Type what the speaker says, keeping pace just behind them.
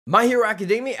My Hero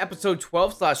Academia episode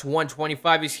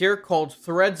 12/125 is here, called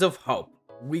Threads of Hope.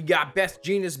 We got Best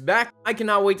Genius back. I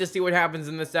cannot wait to see what happens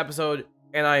in this episode,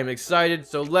 and I am excited,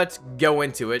 so let's go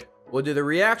into it. We'll do the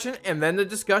reaction and then the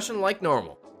discussion like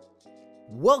normal.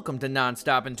 Welcome to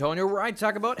NonStopAntonio, where I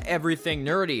talk about everything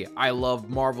nerdy. I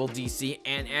love Marvel, DC,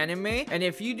 and anime, and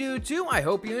if you do too, I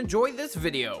hope you enjoy this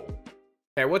video.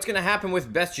 Okay, what's gonna happen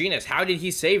with Best Genius? How did he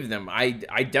save them? I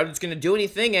doubt it's gonna do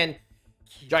anything, and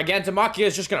Gigantomachia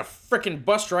is just gonna frickin'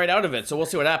 bust right out of it, so we'll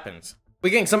see what happens. We're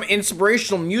getting some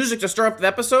inspirational music to start up the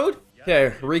episode.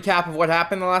 Okay, recap of what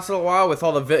happened the last little while with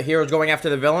all the heroes going after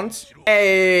the villains.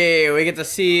 Hey, we get to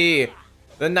see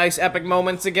the nice epic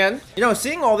moments again. You know,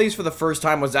 seeing all these for the first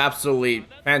time was absolutely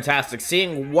fantastic.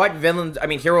 Seeing what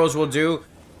heroes will do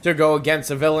to go against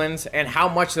the villains and how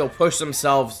much they'll push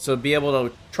themselves to be able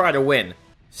to try to win.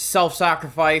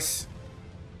 Self-sacrifice.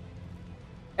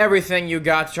 Everything you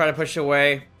got to try to push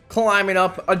away. Climbing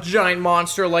up a giant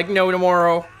monster like no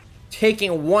tomorrow.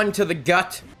 Taking one to the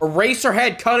gut.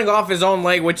 Eraserhead cutting off his own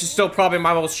leg, which is still probably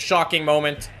my most shocking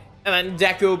moment. And then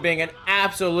Deku being an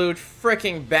absolute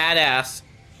freaking badass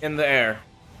in the air.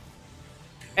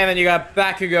 And then you got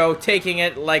Bakugo taking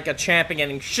it like a champ and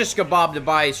getting shish kebabbed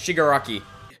by Shigaraki.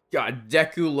 God,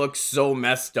 Deku looks so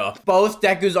messed up. Both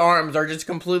Deku's arms are just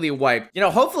completely wiped. You know,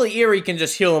 hopefully ERI can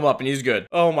just heal him up and he's good.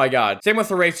 Oh my god. Same with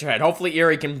Eraserhead. Hopefully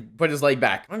ERI can put his leg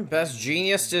back. Our Best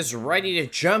Genius is ready to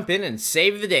jump in and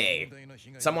save the day.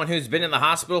 Someone who's been in the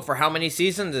hospital for how many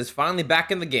seasons is finally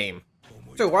back in the game.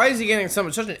 So why is he getting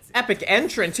such an epic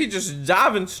entrance? He's just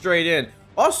diving straight in.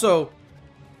 Also,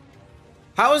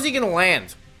 how is he gonna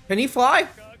land? Can he fly?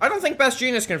 I don't think Best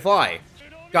Genius can fly.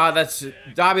 God,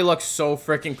 dabi looks so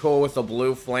freaking cool with the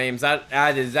blue flames.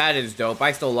 That is dope.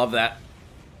 I still love that.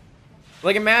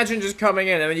 Like, imagine just coming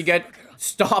in and then you get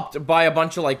stopped by a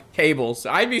bunch of, like, cables.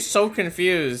 I'd be so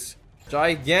confused.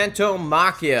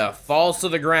 Gigantomachia falls to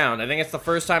the ground. I think it's the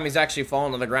first time he's actually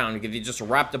fallen to the ground because he just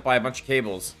wrapped up by a bunch of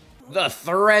cables. The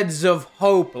Threads of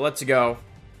Hope. Let's go.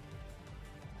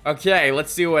 Okay,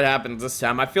 let's see what happens this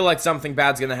time. I feel like something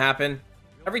bad's gonna happen.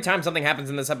 Every time something happens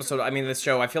in this episode, this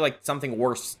show, I feel like something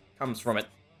worse comes from it.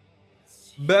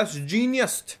 Best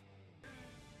Genius.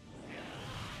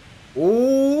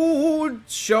 Ooh,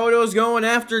 Shoto's going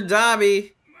after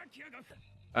dabi.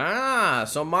 Ah,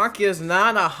 so Machia's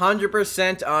not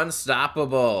 100%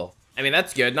 unstoppable.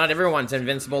 That's good. Not everyone's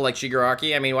invincible like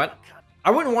Shigaraki. What? I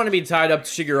wouldn't want to be tied up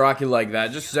to Shigaraki like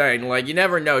that. Just saying, like, you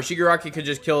never know. Shigaraki could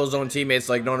just kill his own teammates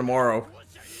like no tomorrow.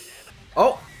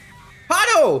 Oh,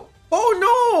 Hado!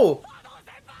 Oh no!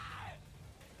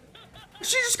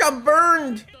 She just got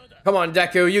burned! Come on,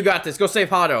 Deku, you got this. Go save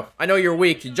Hado. I know you're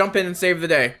weak. You jump in and save the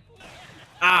day.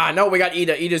 Ah, no, we got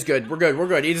Ida. Ida's good. We're good. We're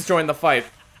good. Ida's joined the fight.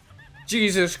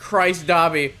 Jesus Christ,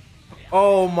 dabi.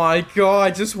 Oh my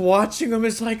god, just watching him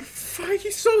is like,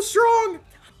 he's so strong.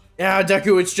 Yeah,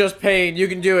 Deku, it's just pain. You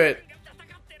can do it.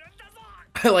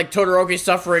 I like Todoroki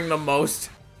suffering the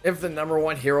most. If the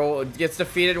 #1 hero gets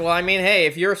defeated, well, hey,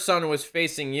 if your son was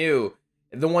facing you,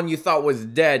 the one you thought was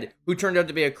dead, who turned out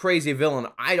to be a crazy villain,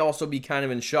 I'd also be kind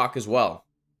of in shock as well.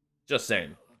 Just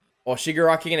saying. Well,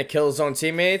 Shigaraki gonna kill his own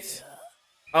teammates?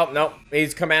 Oh, no,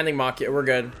 he's commanding Machia. We're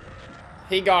good.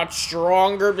 He got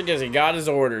stronger because he got his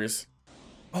orders.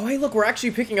 Oh, hey, look, we're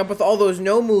actually picking up with all those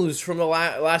no-moves from the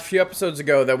last few episodes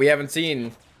ago that we haven't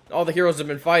seen. All the heroes have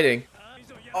been fighting.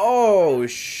 Oh,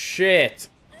 shit.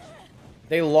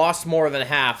 They lost more than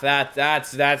half.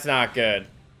 That's not good.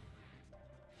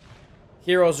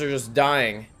 Heroes are just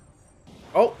dying.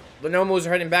 Oh, the no-moves are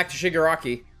heading back to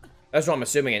Shigaraki. That's what I'm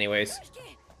assuming anyways.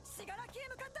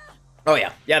 Oh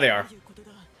yeah. Yeah, they are.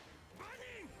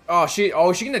 Oh, she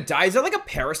gonna die? Is that like a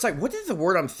parasite? What is the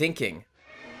word I'm thinking?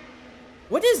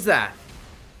 What is that?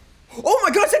 Oh my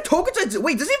god, is that Togata?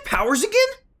 Wait, does he have powers again?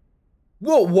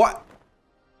 Whoa, what?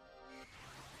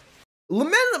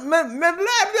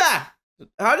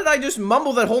 How did I just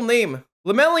mumble that whole name?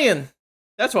 Lemillion.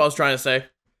 That's what I was trying to say.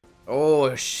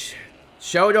 Oh,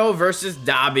 Shoto versus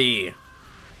dabi.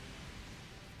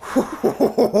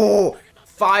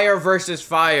 Fire versus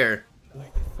fire.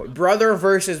 Brother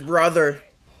versus brother.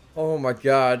 Oh my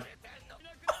god.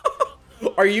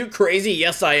 Are you crazy?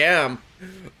 Yes, I am.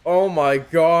 Oh my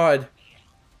god.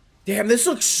 Damn, this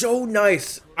looks so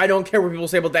nice. I don't care what people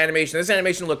say about the animation. This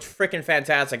animation looked freaking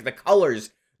fantastic. The colors.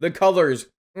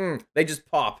 They just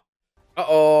pop.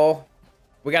 Uh-oh.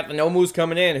 We got the no-moves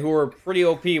coming in, who are pretty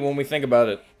OP when we think about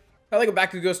it. I like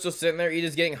Bakugo's still sitting there.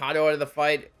 Ida's getting Hado out of the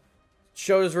fight.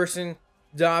 Shoto's versus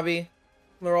dabi.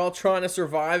 They're all trying to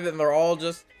survive, and they're all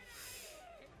just...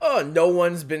 Oh, no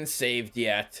one's been saved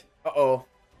yet. Uh-oh.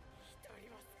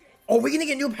 Oh, we're gonna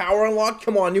get new power unlock?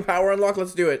 Come on, new power unlock.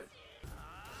 Let's do it.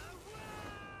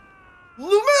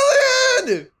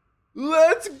 Lemillion!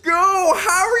 Let's go!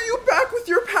 How are you back with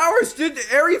your powers? Did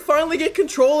ERI finally get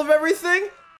control of everything?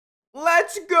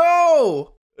 Let's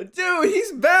go! Dude,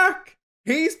 he's back!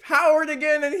 He's powered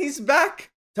again and he's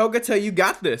back! Togata, you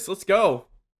got this. Let's go.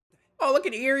 Oh, look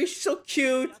at ERI. She's so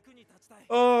cute.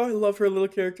 Oh, I love her little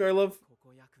character.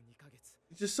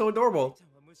 It's just so adorable.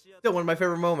 Still, one of my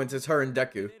favorite moments is her and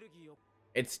Deku.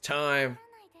 It's time.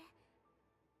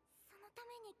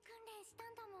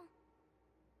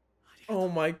 Oh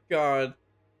my god.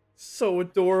 So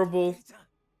adorable.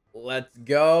 Let's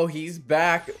go. He's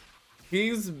back.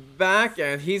 He's back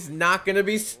and he's not gonna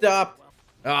be stopped.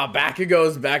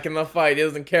 Bakugo's back in the fight. He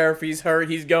doesn't care if he's hurt.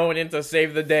 He's going in to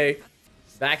save the day.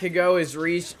 Bakugo has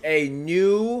reached a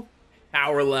new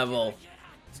power level.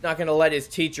 He's not gonna let his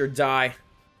teacher die.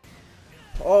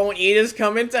 Oh, and Ida's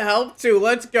coming to help too.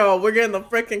 Let's go. We're getting the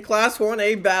freaking Class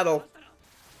 1A battle.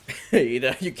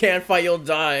 Ida, you can't fight, you'll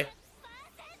die.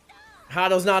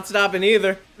 Hado's not stopping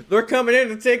either. They're coming in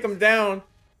to take him down.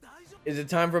 Is it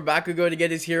time for Bakugo to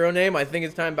get his hero name? I think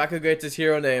it's time Bakugo gets his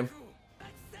hero name.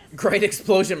 Great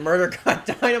explosion, murder, god,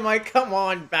 dynamite. Come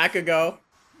on, Bakugo.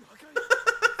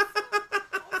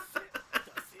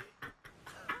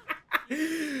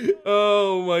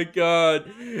 Oh my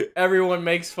god. Everyone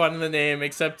makes fun of the name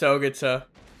except Togata.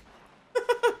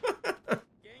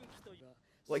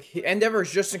 Like,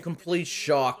 Endeavor's just in complete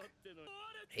shock.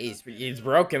 He's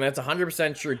broken. That's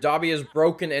 100% true. Dabi has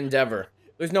broken Endeavor.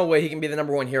 There's no way he can be the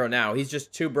 #1 hero now. He's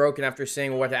just too broken after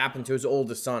seeing what happened to his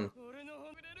oldest son.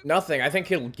 Nothing. I think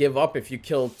he'll give up if you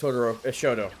kill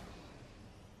Shoto.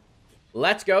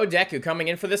 Let's go, Deku coming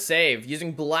in for the save,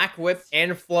 using Black Whip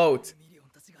and Float.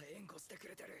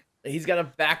 He's got to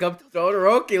back up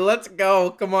Todoroki. Let's go.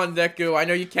 Come on, Deku. I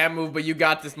know you can't move, but you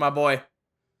got this, my boy.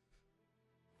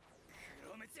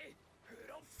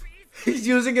 He's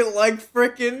using it like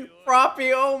freaking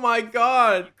Proppy. Oh my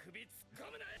god.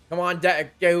 Come on,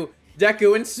 Deku.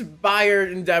 Deku,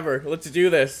 inspired Endeavor. Let's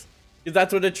do this. Because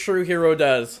that's what a true hero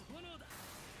does.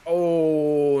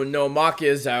 Oh, no. Maki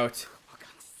is out.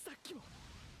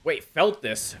 Wait, felt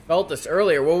this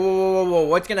earlier. Whoa, whoa, whoa, whoa, whoa.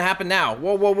 What's going to happen now?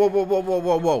 Whoa, whoa, whoa, whoa, whoa, whoa,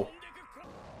 whoa, whoa.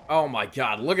 Oh my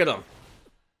god, look at him.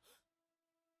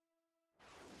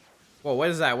 Whoa, what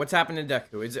is that? What's happening to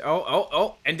Deku? Is it,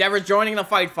 oh. Endeavor's joining the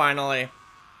fight finally.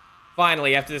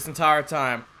 Finally, after this entire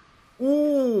time.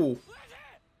 Ooh.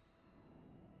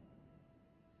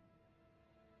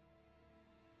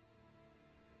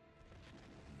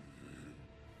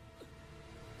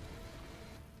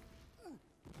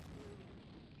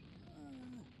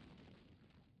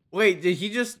 Wait, did he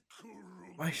just...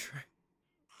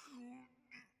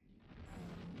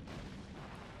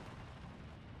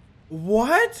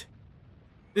 What?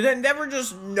 Did Endeavor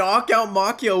just knock out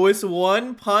Makio with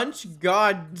one punch?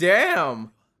 God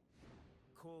damn.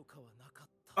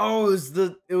 Oh, it was the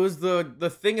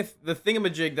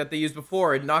thingamajig that they used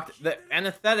before. It knocked the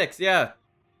anesthetics, yeah.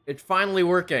 It's finally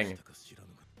working.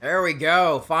 There we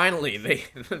go. Finally,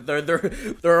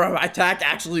 their attack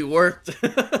actually worked.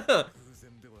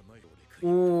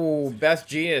 Ooh, Best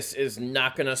Genius is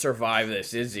not gonna survive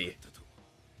this, is he?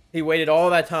 He waited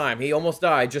all that time. He almost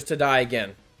died just to die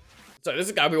again. So this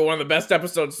has got to be one of the best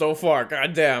episodes so far.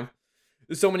 God damn.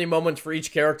 There's so many moments for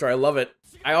each character. I love it.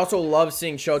 I also love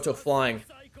seeing Shoto flying.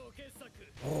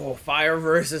 Oh, fire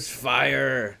versus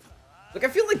fire. Look, I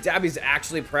feel like Dabi's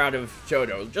actually proud of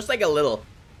Shoto. Just like a little.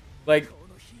 Like,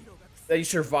 that he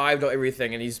survived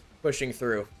everything and he's pushing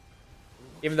through.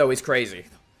 Even though he's crazy.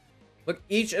 Look,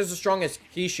 each is as strong as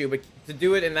Kishu, but to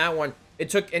do it in that one, it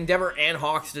took Endeavor and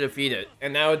Hawks to defeat it.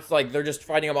 And now it's like they're just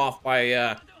fighting them off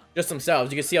by just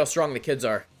themselves. You can see how strong the kids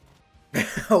are.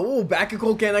 Oh,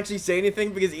 Bakugo can't actually say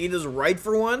anything because Ida's right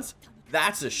for once?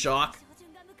 That's a shock.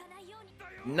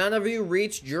 None of you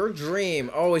reached your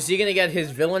dream. Oh, is he gonna get his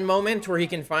villain moment where he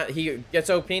gets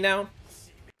OP now?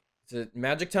 Is it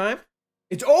magic time?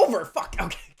 It's over! Fuck!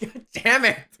 Okay, god damn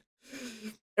it!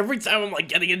 Every time I'm like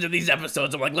getting into these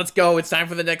episodes, I'm like, let's go, it's time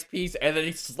for the next piece, and then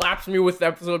he slaps me with the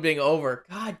episode being over.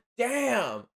 God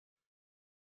damn!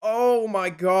 Oh my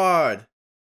god.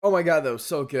 Oh my god, that was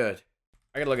so good.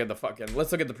 I gotta look at the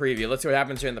let's look at the preview. Let's see what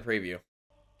happens here in the preview.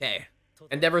 Okay.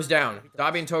 Endeavor's down.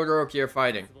 Dabi and Todoroki are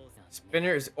fighting.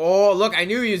 Spinners. Oh, look, I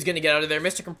knew he was gonna get out of there.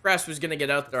 Mr. Compressed was gonna get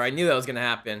out there. I knew that was gonna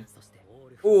happen.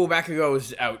 Oh,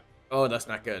 Bakugo's out. Oh, that's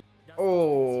not good. Oh,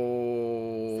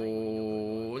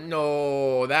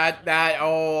 no.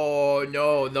 Oh,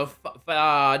 no.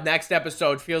 The next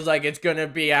episode feels like it's gonna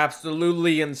be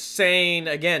absolutely insane.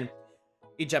 Again,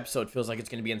 each episode feels like it's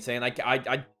gonna be insane.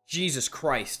 Jesus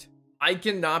Christ. I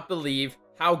cannot believe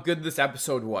how good this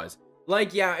episode was.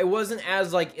 Like, yeah, it wasn't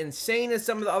as, like, insane as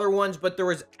some of the other ones, but there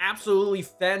was absolutely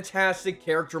fantastic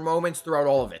character moments throughout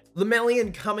all of it.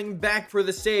 Lemillion coming back for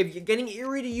the save, getting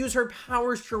ERI to use her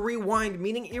powers to rewind,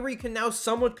 meaning ERI can now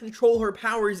somewhat control her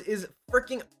powers is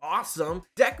freaking awesome.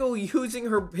 Deku using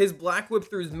his black whip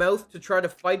through his mouth to try to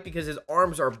fight because his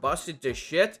arms are busted to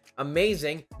shit.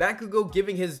 Amazing. Bakugo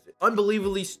giving his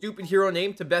unbelievably stupid hero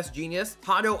name to Best Genius.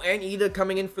 Hado and Ida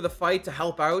coming in for the fight to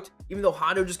help out, even though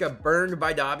Hado just got burned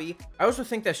by Dabi. I also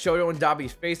think that Shoto and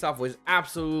Dabi's face-off was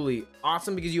absolutely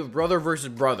awesome because you have brother versus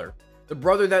brother. The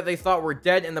brother that they thought were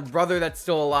dead and the brother that's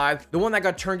still alive. The one that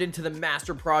got turned into the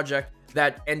master project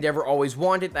that Endeavor always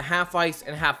wanted, the half ice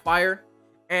and half fire.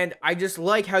 And I just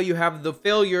like how you have the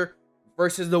failure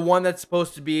versus the one that's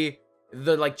supposed to be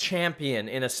the, like, champion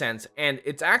in a sense. And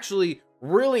it's actually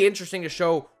really interesting to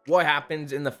show what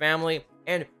happens in the family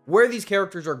and where these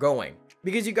characters are going.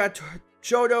 Because you got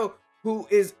Shoto, who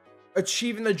is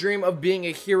achieving the dream of being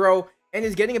a hero and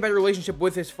is getting a better relationship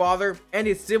with his father and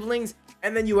his siblings.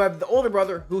 And then you have the older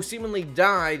brother who seemingly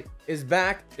died, is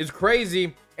back, is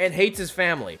crazy, and hates his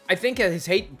family. I think his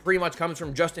hate pretty much comes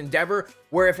from just Endeavor,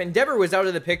 where if Endeavor was out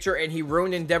of the picture and he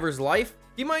ruined Endeavor's life,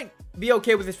 he might be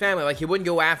okay with his family. Like, he wouldn't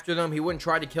go after them, he wouldn't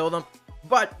try to kill them.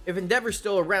 But if Endeavor's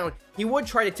still around, he would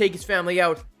try to take his family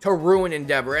out to ruin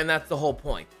Endeavor, and that's the whole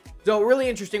point. So really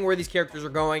interesting where these characters are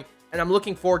going, and I'm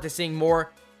looking forward to seeing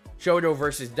more Shoto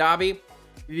versus Dabi,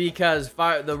 because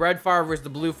the red fire versus the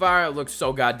blue fire looks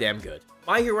so goddamn good.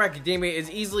 My Hero Academia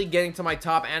is easily getting to my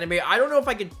top anime. I don't know if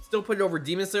I could still put it over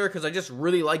Demon Slayer because I just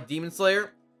really like Demon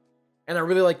Slayer. And I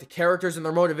really like the characters and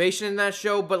their motivation in that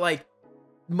show. But, like,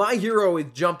 My Hero is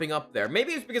jumping up there.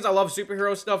 Maybe it's because I love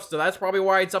superhero stuff, so that's probably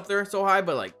why it's up there so high.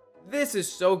 But, like, this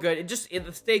is so good.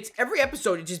 The stakes, every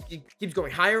episode, it keeps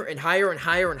going higher and higher and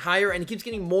higher and higher. And it keeps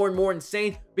getting more and more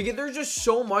insane because there's just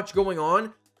so much going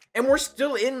on. And we're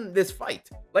still in this fight.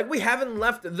 Like, we haven't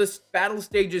left this battle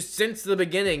stages since the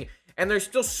beginning. And there's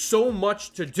still so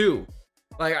much to do.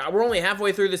 Like, we're only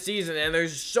halfway through the season, and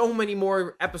there's so many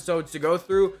more episodes to go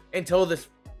through until this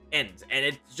ends. And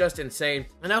it's just insane.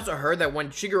 And I also heard that when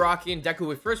Shigaraki and Deku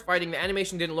were first fighting, the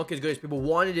animation didn't look as good as people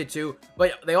wanted it to.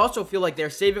 But they also feel like they're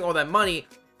saving all that money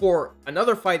for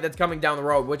another fight that's coming down the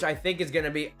road, which I think is going to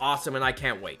be awesome, and I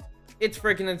can't wait. It's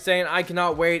freaking insane. I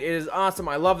cannot wait. It is awesome.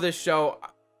 I love this show.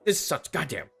 This is such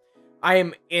goddamn. I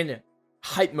am in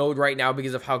hype mode right now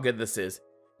because of how good this is.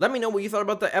 Let me know what you thought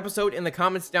about the episode in the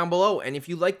comments down below. And if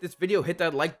you like this video, hit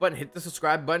that like button, hit the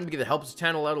subscribe button because it helps the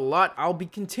channel out a lot. I'll be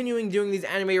continuing doing these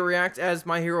anime reacts as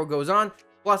My Hero goes on.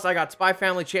 Plus, I got Spy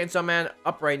Family Chainsaw Man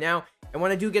up right now. And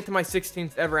when I do get to my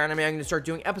 16th ever anime, I'm going to start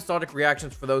doing episodic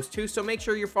reactions for those too. So make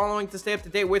sure you're following to stay up to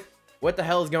date with what the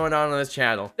hell is going on this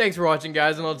channel. Thanks for watching,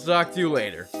 guys, and I'll talk to you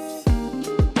later.